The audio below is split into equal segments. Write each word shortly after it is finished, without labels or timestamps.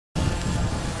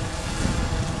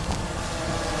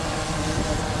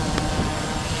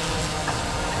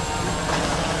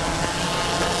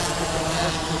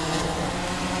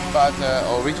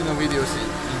got original videos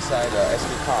inside the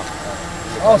SD card.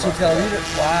 Oh, so television.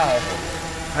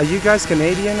 Wow. Are you guys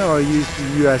Canadian or are you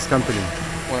US company?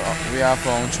 Well, we are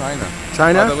from China.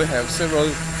 China? But we have several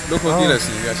local dealers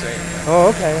in USA. Yeah. Oh,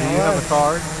 okay. Do you have a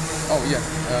card? Oh yeah,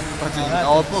 but in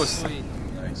our booth.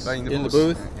 But in the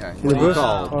booth? Yeah. In the booth?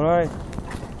 All right.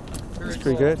 That's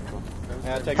pretty good.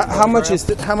 How much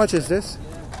is this?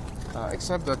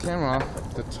 Except the camera,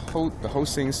 the whole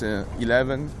thing's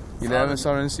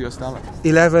 11,000 US dollars.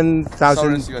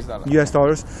 11,000 US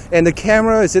dollars. And the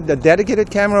camera, is it a dedicated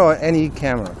camera or any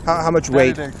camera? How much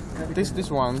weight?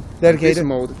 This one. Dedicated?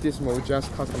 This mode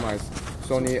just customized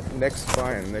Sony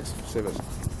Nex5 and Nex7.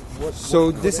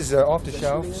 So this is an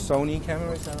off-the-shelf Sony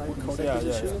camera, is that right?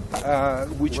 Yeah.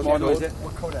 Which model is it?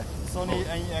 What codec? Sony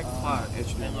NEX5,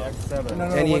 NEX7.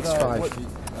 NEX5.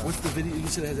 What's the video? You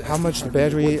said it has How much the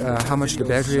battery? How much the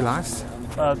battery lasts?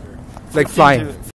 uh, Like flying.